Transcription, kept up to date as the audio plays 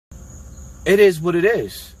It is what it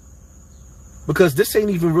is. Because this ain't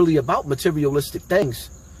even really about materialistic things.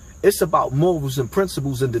 It's about morals and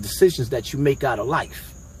principles and the decisions that you make out of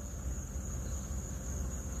life.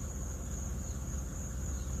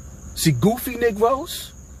 See, goofy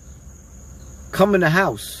Negroes come in the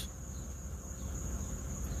house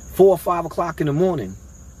 4 or 5 o'clock in the morning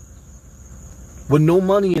with no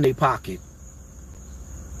money in their pocket,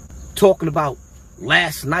 talking about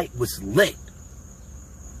last night was lit.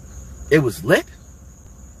 It was lit?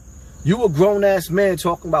 You a grown-ass man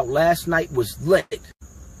talking about last night was lit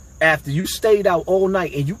after you stayed out all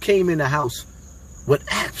night and you came in the house with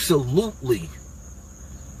absolutely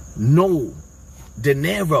no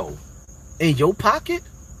dinero in your pocket?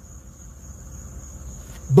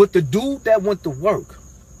 But the dude that went to work,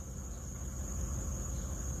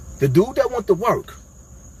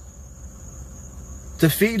 to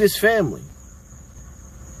feed his family,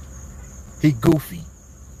 he goofy.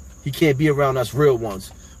 He can't be around us real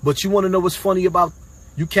ones. But you want to know what's funny about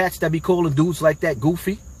you cats that be calling dudes like that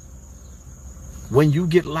goofy? When you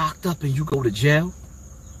get locked up and you go to jail,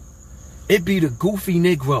 it be the goofy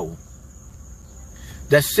Negro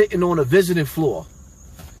that's sitting on a visiting floor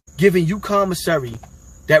giving you commissary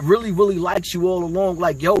that really, really likes you all along,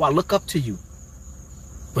 like, yo, I look up to you.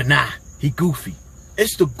 But nah, he goofy.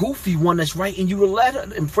 It's the goofy one that's writing you a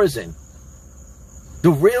letter in prison.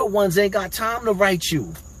 The real ones ain't got time to write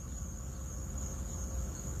you.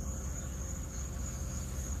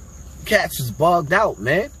 Cats is bugged out,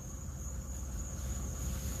 man.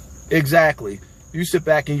 Exactly. You sit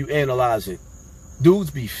back and you analyze it.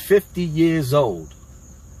 Dudes be 50 years old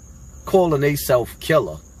calling they self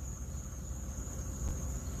killer.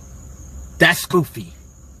 That's goofy.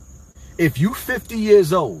 If you 50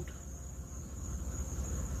 years old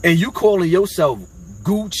and you calling yourself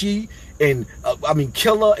Gucci and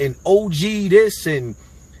killer and OG this, and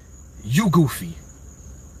you goofy,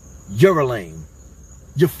 you're a lame.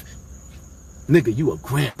 Nigga, you a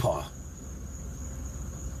grandpa.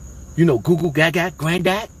 You know Google Gaga,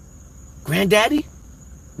 granddaddy?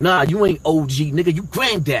 Nah, you ain't OG, nigga, you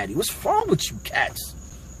granddaddy. What's wrong with you cats?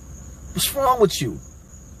 What's wrong with you?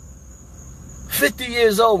 50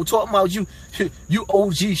 years old, talking about you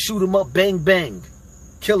OG, shoot 'em up, bang, bang.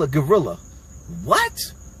 Killer gorilla. What?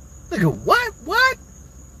 Nigga, what?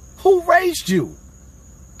 Who raised you?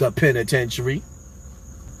 The penitentiary.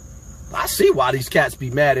 I see why these cats be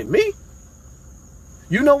mad at me.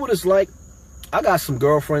 You know what it's like? I got some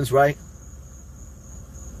girlfriends, right,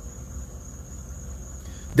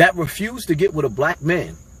 that refuse to get with a black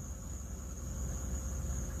man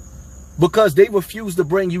because they refuse to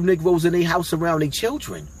bring you Negroes in their house around their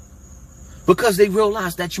children, because they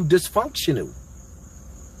realize that you dysfunctional,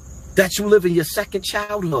 that you live in your second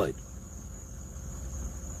childhood.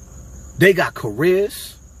 They got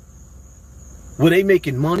careers where they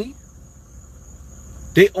making money,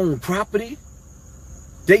 they own property,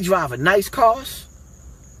 they driving nice cars,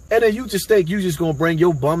 and then you just think you just gonna bring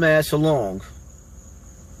your bum ass along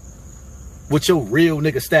with your real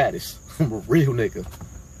nigga status. I'm a real nigga,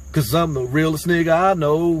 cause I'm the realest nigga I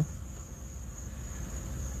know.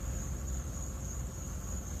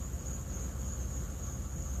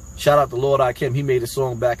 Shout out to Lord I Kim. He made a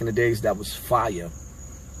song back in the days that was fire.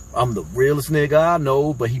 I'm the realest nigga I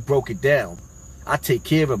know, but he broke it down. I take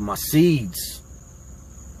care of my seeds.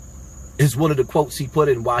 Is one of the quotes he put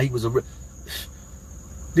in while he was a...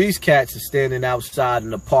 These cats are standing outside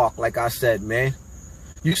in the park, like I said, man.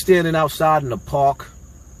 You standing outside in the park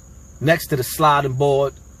next to the sliding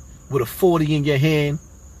board with a 40 in your hand,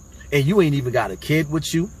 and you ain't even got a kid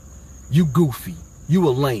with you. You goofy. You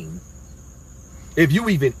a lame. If you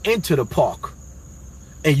even enter the park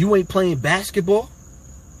and you ain't playing basketball,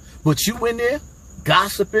 but you in there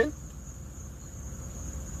gossiping,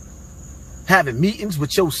 having meetings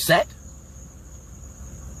with your set,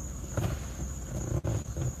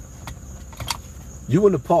 you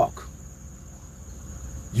in the park,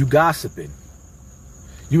 you gossiping,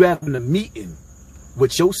 you having a meeting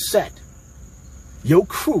with your set, your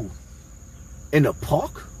crew in the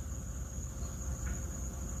park?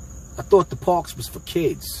 I thought the parks was for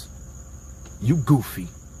kids. You goofy.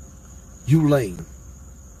 You lame.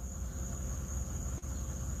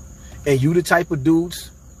 And you the type of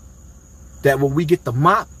dudes that when we get the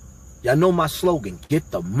mop, y'all know my slogan, get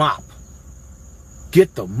the mop.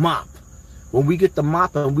 Get the mop. When we get the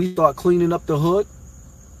mop and we start cleaning up the hood,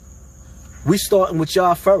 we starting with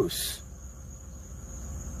y'all first.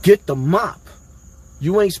 Get the mop.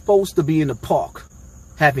 You ain't supposed to be in the park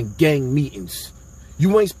having gang meetings.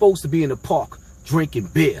 You ain't supposed to be in the park drinking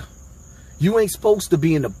beer. You ain't supposed to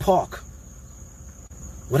be in the park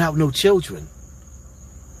without no children.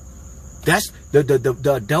 That's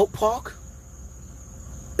the adult park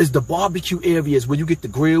is the barbecue areas where you get the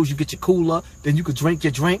grills, you get your cooler, then you could drink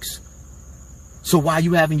your drinks. So while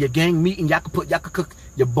you having your gang meeting, y'all could cook,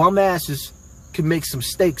 your bum asses can make some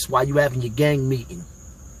steaks while you having your gang meeting.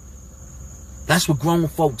 That's what grown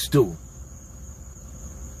folks do.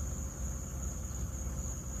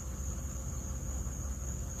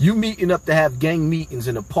 You meeting up to have gang meetings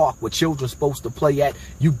in a park where children supposed to play at,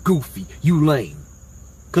 you goofy, you lame.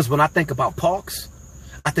 Because when I think about parks,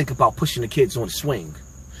 I think about pushing the kids on the swing.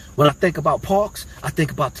 When I think about parks, I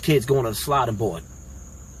think about the kids going on the sliding board.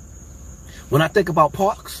 When I think about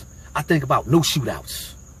parks, I think about no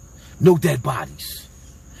shootouts, no dead bodies.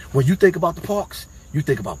 When you think about the parks, you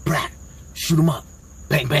think about brat, shoot 'em up,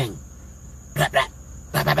 bang, bang, blat, blat,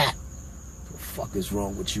 blat, blat, blat. What the fuck is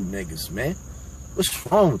wrong with you niggas, man? What's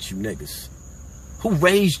wrong with you niggas? Who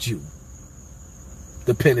raised you?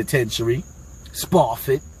 The penitentiary,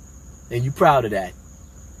 Spofford, and you proud of that.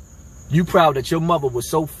 You proud that your mother was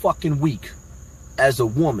so fucking weak as a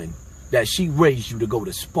woman that she raised you to go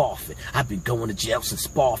to Spofford. I've been going to jail since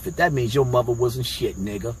Spofford. That means your mother wasn't shit,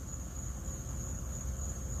 nigga.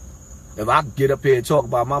 If I get up here and talk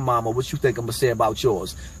about my mama, what you think I'm gonna say about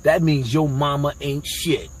yours? That means your mama ain't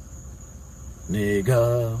shit,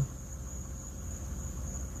 nigga.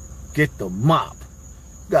 Get the mop.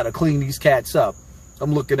 Gotta clean these cats up.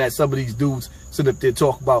 I'm looking at some of these dudes sitting up there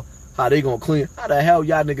talking about how they gonna clean. How the hell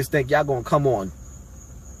y'all niggas think y'all gonna come on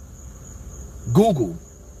Google?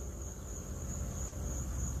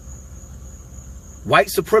 White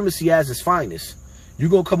supremacy as its finest. You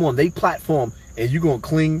gonna come on they platform and you gonna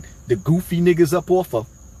clean the goofy niggas up off of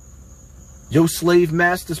your slave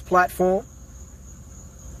master's platform?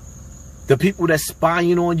 The people that's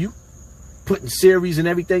spying on you, putting series and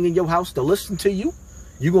everything in your house to listen to you?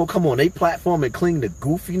 You gonna come on they platform and clean the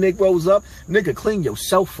goofy Negroes up? Nigga, clean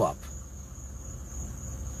yourself up.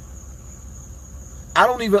 I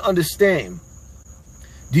don't even understand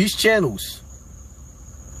these channels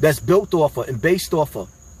that's built off of and based off of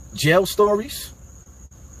jail stories.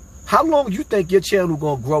 How long you think your channel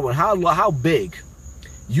gonna grow and how big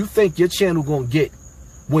you think your channel gonna get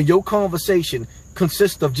when your conversation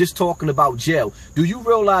consists of just talking about jail? Do you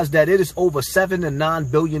realize that it is over 7 to 9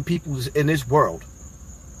 billion people in this world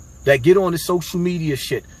that get on the social media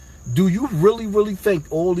shit? Do you really think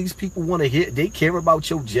all these people want to hear, they care about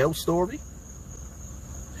your jail story?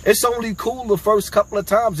 It's only cool the first couple of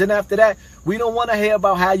times, and after that, we don't want to hear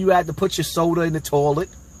about how you had to put your soda in the toilet.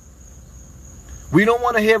 We don't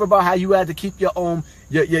want to hear about how you had to keep your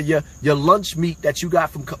lunch meat that you got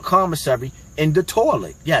from commissary in the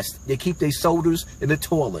toilet. Yes, they keep their sodas in the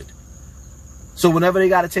toilet. So whenever they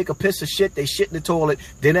got to take a piss of shit, they shit in the toilet.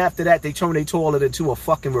 Then after that, they turn their toilet into a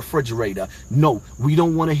fucking refrigerator. No, we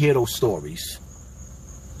don't want to hear those stories.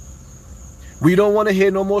 We don't want to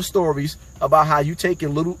hear no more stories about how you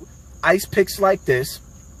taking little ice picks like this,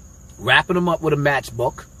 wrapping them up with a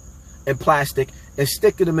matchbook and plastic and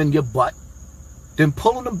sticking them in your butt, then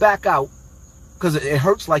pulling them back out because it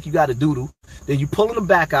hurts like you got a doodle. Then you pulling them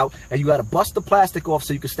back out and you got to bust the plastic off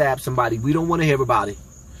so you can stab somebody. We don't want to hear about it.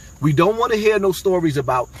 We don't want to hear no stories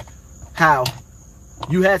about how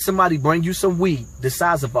you had somebody bring you some weed the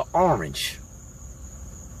size of an orange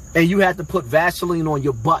and you had to put Vaseline on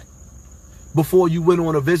your butt before you went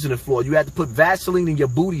on a visiting floor. You had to put Vaseline in your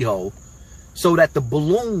booty hole so that the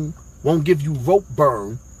balloon won't give you rope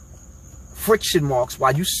burn, friction marks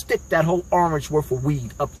while you stick that whole orange worth of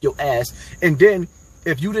weed up your ass. And then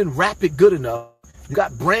if you didn't wrap it good enough, you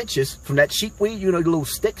got branches from that cheap weed, you know, the little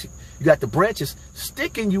sticks. You got the branches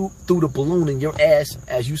sticking you through the balloon in your ass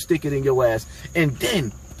as you stick it in your ass. And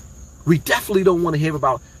then we definitely don't want to hear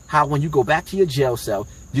about how when you go back to your jail cell,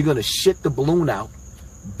 you're going to shit the balloon out,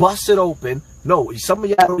 bust it open. No, some of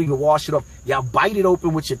y'all don't even wash it off. Y'all bite it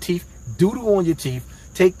open with your teeth, doodle on your teeth,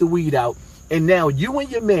 take the weed out. And now you and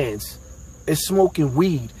your mans is smoking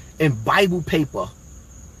weed in Bible paper.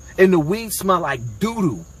 And the weed smell like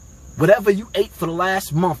doo-doo. Whatever you ate for the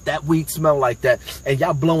last month, that weed smell like that. And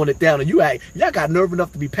y'all blowing it down. And y'all got nerve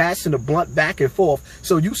enough to be passing the blunt back and forth.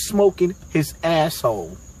 So you smoking his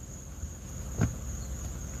asshole.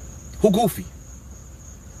 Who goofy?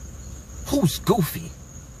 Who's goofy?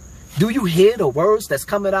 Do you hear the words that's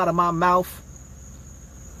coming out of my mouth?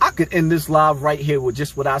 I could end this live right here with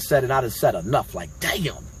just what I said, and I'd have said enough. Like,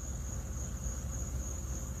 damn.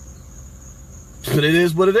 But it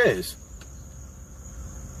is what it is.